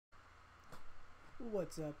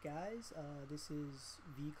What's up, guys? This is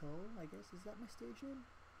Vico, I guess. Is that my stage name?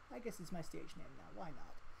 I guess it's my stage name now. Why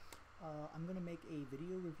not? I'm going to make a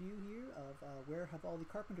video review here of Where Have All the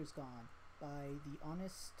Carpenters Gone by the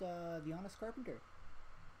Honest Carpenter.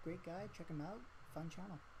 Great guy. Check him out. Fun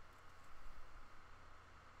channel.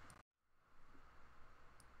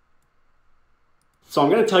 So I'm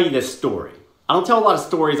going to tell you this story. I don't tell a lot of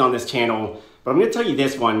stories on this channel, but I'm going to tell you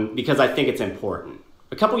this one because I think it's important.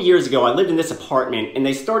 A couple years ago, I lived in this apartment and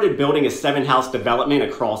they started building a 7-house development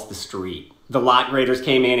across the street. The lot graders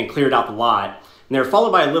came in and cleared out the lot, and they were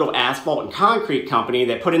followed by a little asphalt and concrete company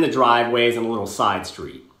that put in the driveways and a little side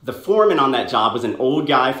street. The foreman on that job was an old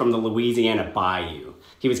guy from the Louisiana Bayou.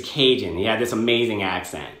 He was Cajun. He had this amazing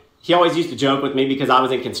accent. He always used to joke with me because I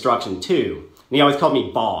was in construction too, and he always called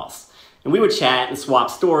me boss. And we would chat and swap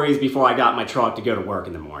stories before I got in my truck to go to work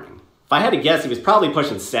in the morning. If I had to guess, he was probably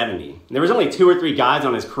pushing 70. And there was only 2 or 3 guys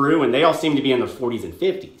on his crew, and they all seemed to be in their 40s and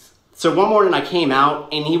 50s. So one morning I came out,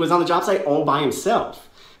 and he was on the job site all by himself.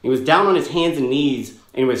 He was down on his hands and knees,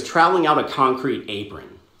 and he was troweling out a concrete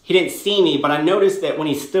apron. He didn't see me, but I noticed that when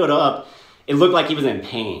he stood up, it looked like he was in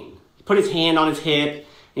pain. He put his hand on his hip,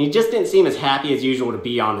 and he just didn't seem as happy as usual to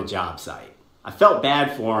be on the job site. I felt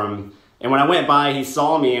bad for him, and when I went by, he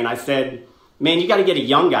saw me, and I said, "Man, you got to get a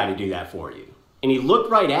young guy to do that for you." And he looked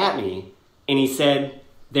right at me and he said,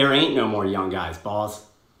 "There ain't no more young guys, boss."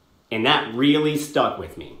 And that really stuck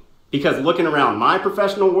with me because looking around my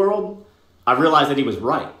professional world, I realized that he was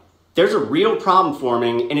right. There's a real problem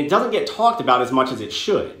forming and it doesn't get talked about as much as it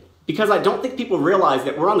should because I don't think people realize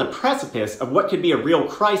that we're on the precipice of what could be a real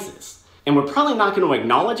crisis. And we're probably not going to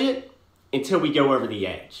acknowledge it until we go over the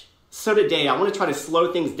edge. So today I want to try to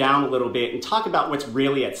slow things down a little bit and talk about what's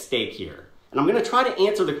really at stake here. And I'm going to try to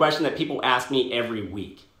answer the question that people ask me every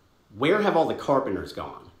week. Where have all the carpenters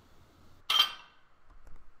gone?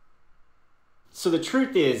 So the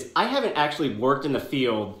truth is, I haven't actually worked in the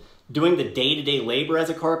field doing the day-to-day labor as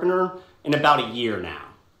a carpenter in about a year now.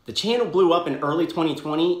 The channel blew up in early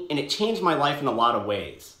 2020 and it changed my life in a lot of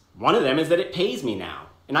ways. One of them is that it pays me now,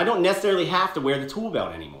 and I don't necessarily have to wear the tool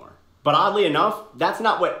belt anymore. But oddly enough, that's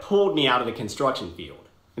not what pulled me out of the construction field.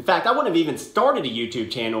 In fact, I wouldn't have even started a YouTube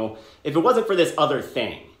channel if it wasn't for this other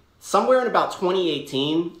thing. Somewhere in about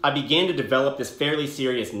 2018, I began to develop this fairly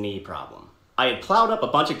serious knee problem. I had plowed up a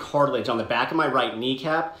bunch of cartilage on the back of my right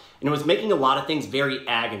kneecap, and it was making a lot of things very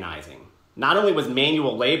agonizing. Not only was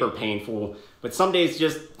manual labor painful, but some days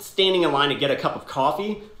just standing in line to get a cup of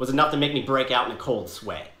coffee was enough to make me break out in a cold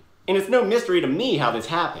sweat. And it's no mystery to me how this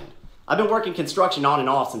happened. I've been working construction on and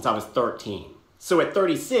off since I was 13. So at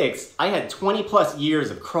 36, I had 20 plus years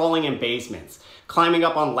of crawling in basements, climbing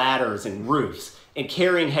up on ladders and roofs, and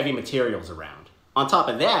carrying heavy materials around. On top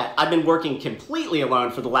of that, I've been working completely alone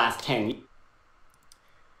for the last 10 years.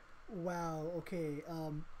 Wow, okay.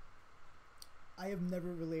 I have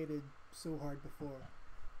never related so hard before.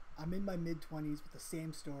 I'm in my mid-20s with the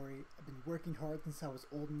same story. I've been working hard since I was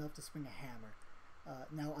old enough to swing a hammer.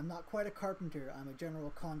 Now, I'm not quite a carpenter. I'm a general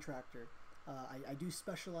contractor. I do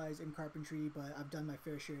specialize in carpentry, but I've done my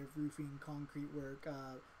fair share of roofing, concrete work,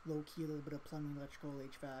 low-key a little bit of plumbing, electrical,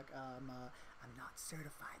 HVAC. I'm not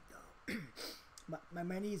certified though.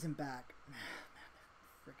 my knees and back,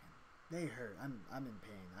 man, they hurt. I'm in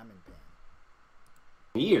pain.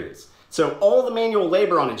 Years. So all the manual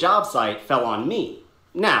labor on a job site fell on me.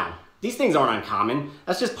 Now, these things aren't uncommon.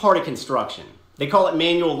 That's just part of construction. They call it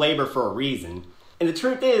manual labor for a reason. And the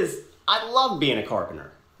truth is, I love being a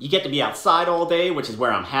carpenter. You get to be outside all day, which is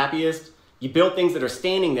where I'm happiest. You build things that are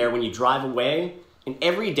standing there when you drive away, and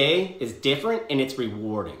every day is different and it's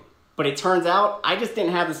rewarding. But it turns out I just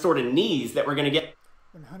didn't have the sort of knees that were gonna get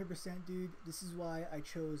 100%, dude. This is why I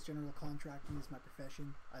chose general contracting as my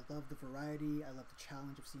profession. I love the variety. I love the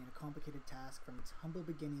challenge of seeing a complicated task from its humble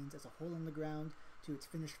beginnings as a hole in the ground to its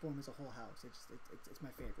finished form as a whole house. It's my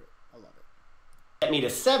favorite. I love it. Get me to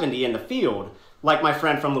 70 in the field, like my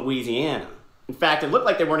friend from Louisiana. In fact, it looked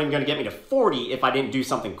like they weren't even going to get me to 40 if I didn't do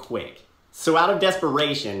something quick. So out of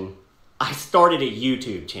desperation, I started a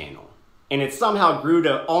YouTube channel. And it somehow grew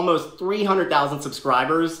to almost 300,000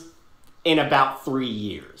 subscribers in about 3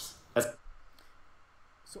 years.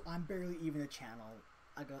 So I'm barely even a channel.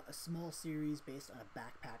 I got a small series based on a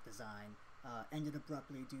backpack design, ended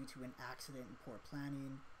abruptly due to an accident and poor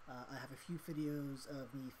planning. I have a few videos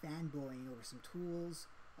of me fanboying over some tools.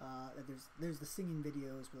 There's the singing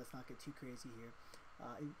videos, but let's not get too crazy here.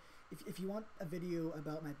 If you want a video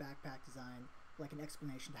about my backpack design, like an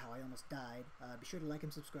explanation to how I almost died, be sure to like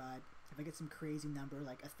and subscribe. If I get some crazy number,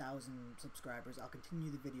 like 1,000 subscribers, I'll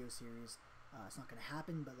continue the video series. It's not going to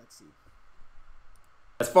happen, but let's see.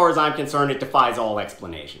 As far as I'm concerned, it defies all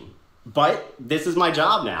explanation. But this is my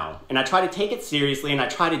job now, and I try to take it seriously and I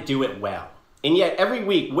try to do it well. And yet every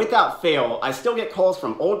week, without fail, I still get calls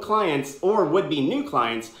from old clients or would-be new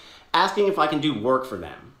clients asking if I can do work for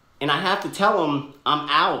them. And I have to tell them I'm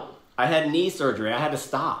out. I had knee surgery, I had to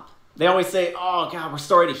stop. They always say, oh God, we're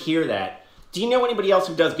sorry to hear that. Do you know anybody else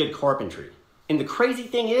who does good carpentry? And the crazy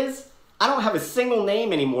thing is, I don't have a single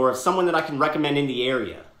name anymore of someone that I can recommend in the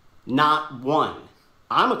area. Not one.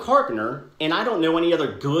 I'm a carpenter, and I don't know any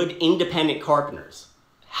other good independent carpenters.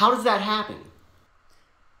 How does that happen?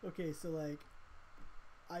 Okay, so like,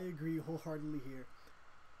 I agree wholeheartedly here.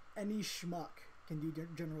 Any schmuck can do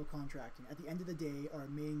general contracting. At the end of the day, our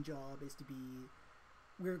main job is to be,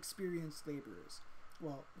 we're experienced laborers.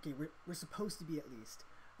 Well, okay, we're supposed to be at least.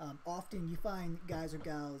 Often you find guys or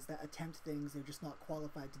gals that attempt things they're just not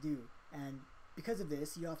qualified to do. And because of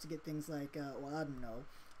this, you often get things like, well, I don't know,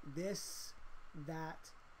 this, that,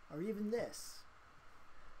 or even this.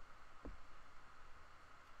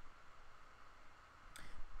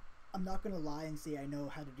 I'm not going to lie and say I know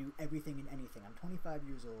how to do everything and anything. I'm 25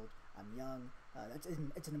 years old. I'm young.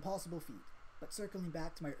 It's an impossible feat. But circling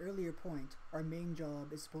back to my earlier point, our main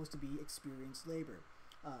job is supposed to be experienced labor.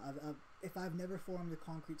 If I've never formed a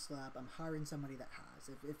concrete slab, I'm hiring somebody that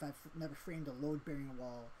has. If I've never framed a load-bearing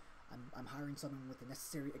wall, I'm hiring someone with the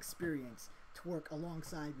necessary experience to work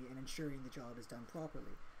alongside me and ensuring the job is done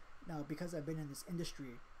properly. Now, because I've been in this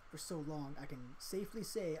industry for so long, I can safely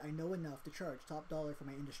say I know enough to charge top dollar for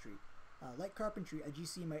my industry. Like carpentry, a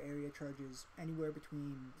GC in my area charges anywhere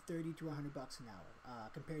between $30 to $100 an hour.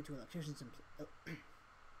 Compared to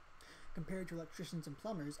electricians and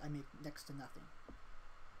plumbers, I make next to nothing.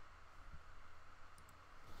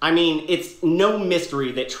 I mean, it's no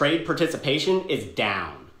mystery that trade participation is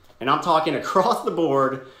down. And I'm talking across the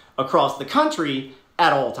board, across the country,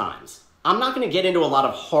 at all times. I'm not going to get into a lot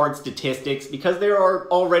of hard statistics because there are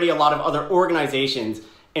already a lot of other organizations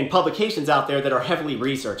and publications out there that are heavily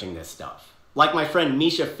researching this stuff. Like my friend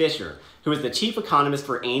Misha Fisher, who is the chief economist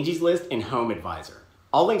for Angie's List and Home Advisor.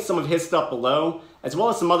 I'll link some of his stuff below, as well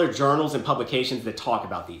as some other journals and publications that talk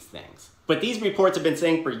about these things. But these reports have been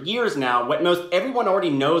saying for years now what most everyone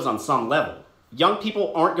already knows on some level. Young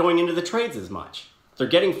people aren't going into the trades as much. They're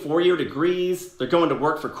getting four-year degrees, they're going to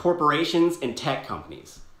work for corporations and tech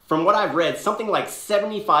companies. From what I've read, something like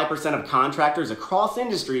 75% of contractors across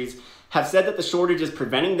industries have said that the shortage is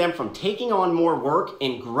preventing them from taking on more work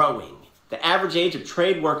and growing. The average age of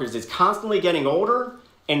trade workers is constantly getting older,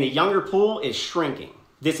 and the younger pool is shrinking.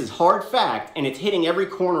 This is hard fact, and it's hitting every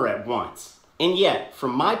corner at once. And yet,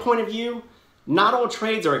 from my point of view, not all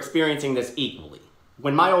trades are experiencing this equally.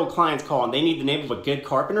 When my old clients call and they need the name of a good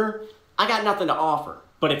carpenter, I got nothing to offer.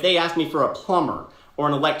 But if they ask me for a plumber, or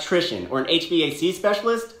an electrician, or an HVAC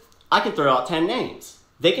specialist, I can throw out 10 names.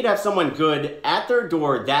 They could have someone good at their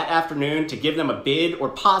door that afternoon to give them a bid or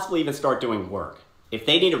possibly even start doing work. If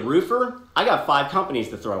they need a roofer, I got 5 companies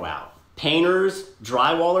to throw out. Painters,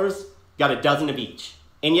 drywallers, got a dozen of each.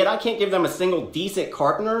 And yet I can't give them a single decent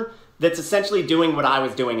carpenter that's essentially doing what I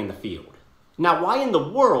was doing in the field. Now, why in the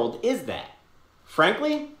world is that?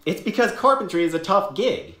 Frankly, it's because carpentry is a tough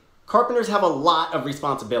gig. Carpenters have a lot of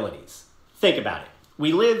responsibilities. Think about it.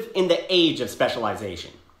 We live in the age of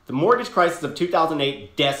specialization. The mortgage crisis of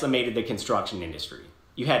 2008 decimated the construction industry.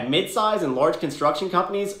 You had mid-size and large construction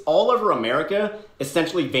companies all over America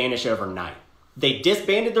essentially vanish overnight. They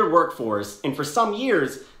disbanded their workforce, and for some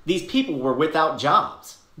years, these people were without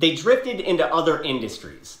jobs. They drifted into other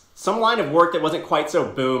industries, some line of work that wasn't quite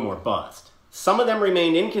so boom or bust. Some of them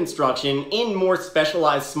remained in construction in more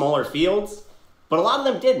specialized, smaller fields, but a lot of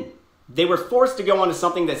them didn't. They were forced to go on to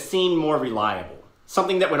something that seemed more reliable,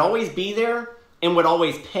 something that would always be there and would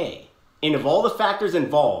always pay. And of all the factors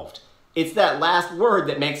involved, it's that last word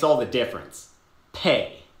that makes all the difference.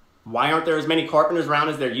 Pay. Why aren't there as many carpenters around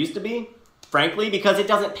as there used to be? Frankly, because it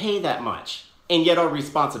doesn't pay that much. And yet our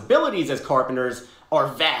responsibilities as carpenters are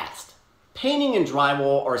vast. Painting and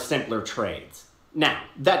drywall are simpler trades. Now,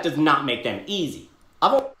 that does not make them easy.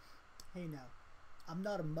 Hey now, I'm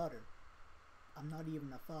not a mutter. I'm not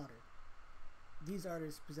even a fodder. These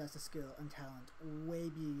artists possess a skill and talent way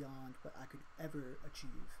beyond what I could ever achieve.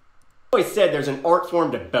 I've always said there's an art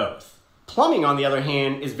form to both. Plumbing, on the other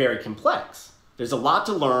hand, is very complex. There's a lot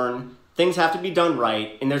to learn, things have to be done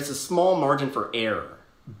right, and there's a small margin for error.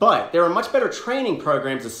 But there are much better training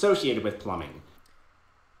programs associated with plumbing.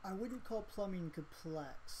 I wouldn't call plumbing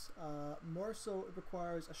complex. More so, it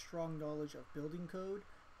requires a strong knowledge of building code,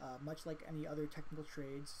 much like any other technical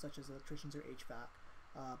trades, such as electricians or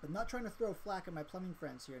HVAC. But not trying to throw flack at my plumbing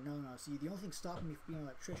friends here. No. See, the only thing stopping me from being an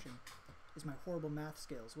electrician is my horrible math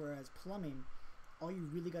skills. Whereas plumbing, all you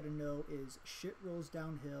really got to know is shit rolls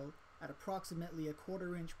downhill, at approximately a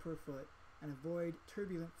 1/4 inch per foot and avoid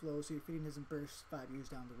turbulent flow so your fitting doesn't burst 5 years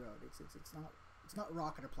down the road. It's not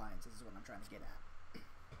rocket appliances is what I'm trying to get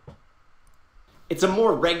at. It's a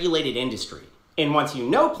more regulated industry, and once you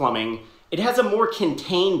know plumbing, it has a more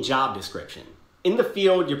contained job description. In the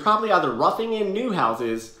field, you're probably either roughing in new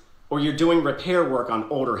houses or you're doing repair work on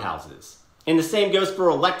older houses. And the same goes for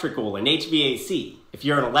electrical and HVAC. If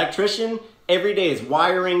you're an electrician, every day is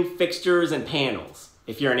wiring, fixtures, and panels.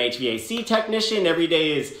 If you're an HVAC technician, every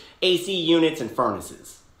day is AC units and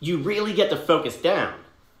furnaces. You really get to focus down.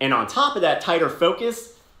 And on top of that tighter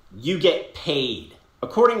focus, you get paid.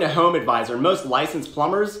 According to Home Advisor, most licensed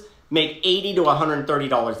plumbers make $80 to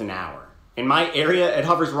 $130 an hour. In my area, it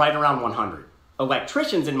hovers right around $100.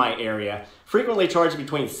 Electricians in my area frequently charge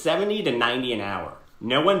between $70 to $90 an hour.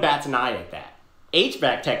 No one bats an eye at that.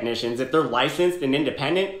 HVAC technicians, if they're licensed and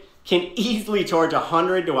independent, can easily charge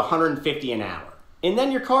 $100 to $150 an hour. And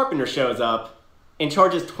then your carpenter shows up and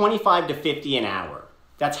charges $25 to $50 an hour.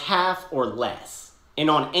 That's half or less. And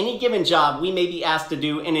on any given job, we may be asked to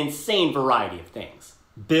do an insane variety of things.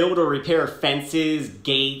 Build or repair fences,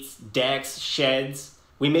 gates, decks, sheds.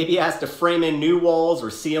 We may be asked to frame in new walls or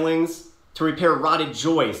ceilings, to repair rotted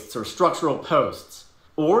joists or structural posts,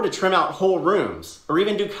 or to trim out whole rooms, or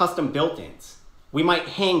even do custom built-ins. We might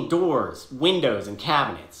hang doors, windows, and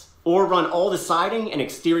cabinets, or run all the siding and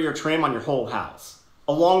exterior trim on your whole house.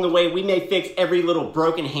 Along the way, we may fix every little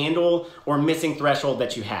broken handle or missing threshold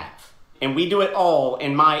that you have. And we do it all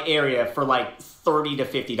in my area for like $30 to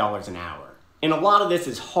 $50 an hour. And a lot of this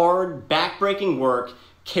is hard, back-breaking work,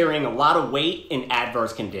 carrying a lot of weight in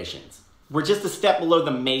adverse conditions. We're just a step below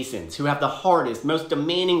the masons, who have the hardest, most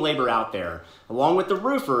demanding labor out there, along with the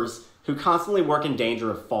roofers, who constantly work in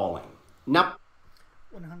danger of falling. Now,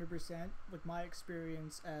 100% with my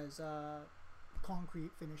experience as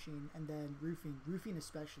concrete finishing and then roofing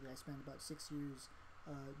especially, I spent about 6 years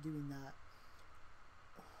doing that.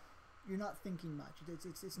 You're not thinking much.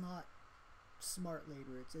 It's not smart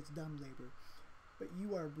labor. It's dumb labor. But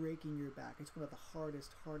you are breaking your back. It's one of the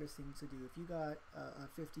hardest things to do. If you got a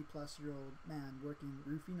 50-plus-year-old man working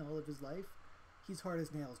roofing all of his life, he's hard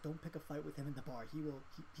as nails. Don't pick a fight with him in the bar. He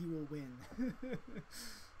will win.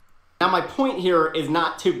 Now my point here is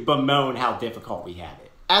not to bemoan how difficult we have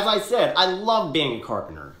it. As I said, I love being a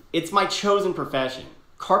carpenter. It's my chosen profession.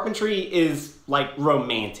 Carpentry is like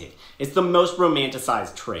romantic. It's the most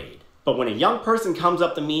romanticized trade. But when a young person comes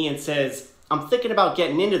up to me and says, I'm thinking about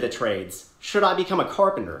getting into the trades, should I become a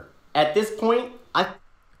carpenter? At this point,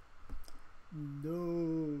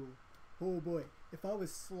 No. Oh boy. If I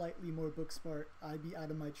was slightly more book smart, I'd be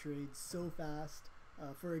out of my trade so fast.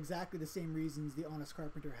 For exactly the same reasons the honest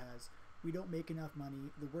carpenter has. We don't make enough money.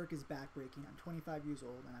 The work is backbreaking. I'm 25 years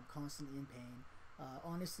old and I'm constantly in pain.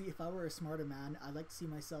 Honestly, if I were a smarter man, I'd like to see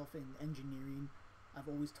myself in engineering. I've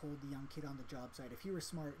always told the young kid on the job site, if you were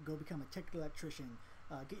smart, go become a ticket electrician.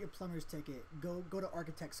 Get your plumber's ticket. Go to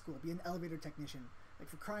architect school. Be an elevator technician. Like,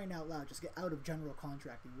 for crying out loud, just get out of general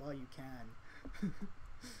contracting while you can.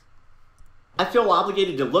 I feel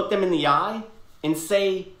obligated to look them in the eye and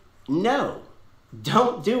say, no,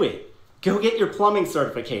 don't do it. Go get your plumbing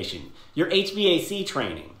certification, your HVAC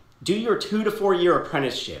training. Do your 2 to 4 year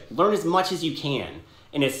apprenticeship. Learn as much as you can.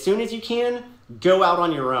 And as soon as you can, go out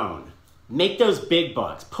on your own. Make those big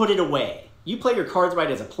bucks. Put it away. You play your cards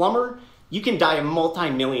right as a plumber, you can die a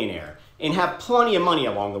multi-millionaire and have plenty of money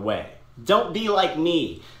along the way. Don't be like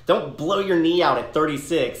me. Don't blow your knee out at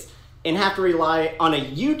 36 and have to rely on a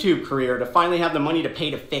YouTube career to finally have the money to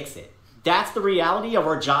pay to fix it. That's the reality of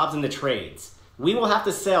our jobs in the trades. We will have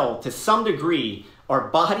to sell, to some degree, our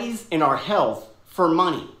bodies and our health for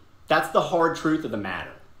money. That's the hard truth of the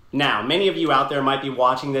matter. Now, many of you out there might be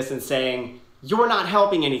watching this and saying, you're not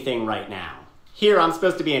helping anything right now. Here, I'm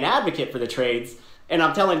supposed to be an advocate for the trades, and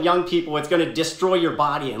I'm telling young people it's going to destroy your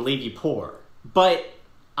body and leave you poor. But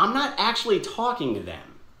I'm not actually talking to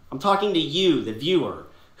them. I'm talking to you, the viewer,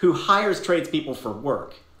 who hires tradespeople for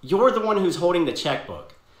work. You're the one who's holding the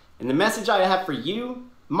checkbook. And the message I have for you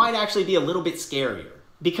might actually be a little bit scarier,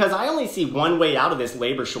 because I only see one way out of this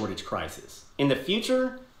labor shortage crisis. In the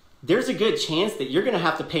future, there's a good chance that you're going to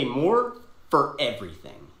have to pay more for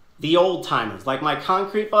everything. The old timers, like my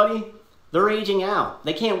concrete buddy, they're aging out.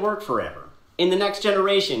 They can't work forever. In the next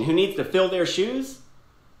generation who needs to fill their shoes,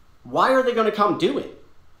 why are they going to come do it?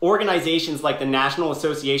 Organizations like the National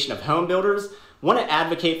Association of Home Builders want to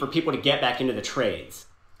advocate for people to get back into the trades.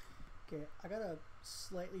 Okay, I gotta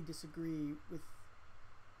slightly disagree with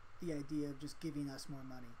the idea of just giving us more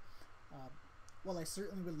money. While I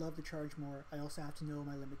certainly would love to charge more, I also have to know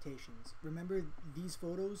my limitations. Remember, these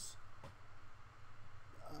photos,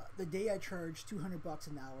 The day I charge $200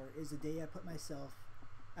 an hour is the day I put myself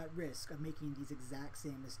at risk of making these exact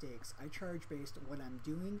same mistakes. I charge based on what I'm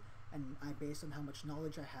doing, and I based on how much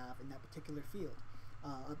knowledge I have in that particular field.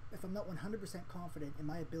 If I'm not 100% confident in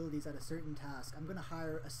my abilities at a certain task, I'm going to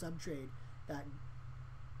hire a sub-trade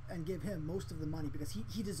and give him most of the money, because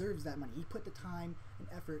he deserves that money. He put the time and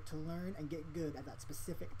effort to learn and get good at that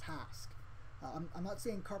specific task. I'm not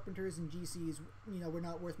saying carpenters and GCs, we're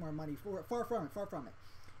not worth more money. Far from it.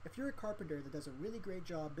 If you're a carpenter that does a really great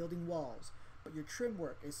job building walls, but your trim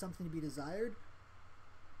work is something to be desired,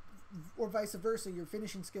 or vice versa, your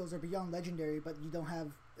finishing skills are beyond legendary, but you don't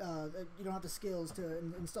have the skills to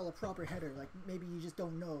install a proper header. Like, maybe you just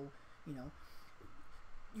don't know,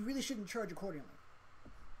 you really shouldn't charge accordingly.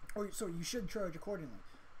 You should charge accordingly.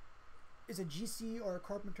 Is a GC or a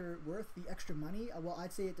carpenter worth the extra money? Well,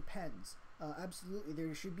 I'd say it depends. Absolutely,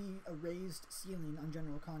 there should be a raised ceiling on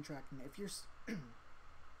general contracting. If you're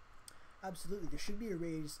absolutely, there should be a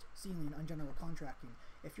raised ceiling on general contracting.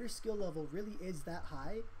 If your skill level really is that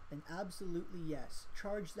high, then absolutely yes,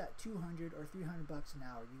 charge that $200 or $300 an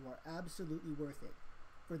hour. You are absolutely worth it.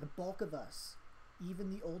 For the bulk of us, even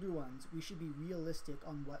the older ones, we should be realistic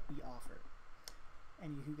on what we offer.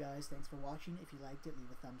 Anywho guys, thanks for watching. If you liked it, leave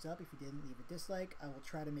a thumbs up. If you didn't, leave a dislike. I will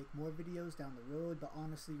try to make more videos down the road, but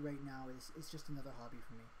honestly right now it's just another hobby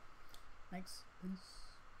for me. Thanks. Peace.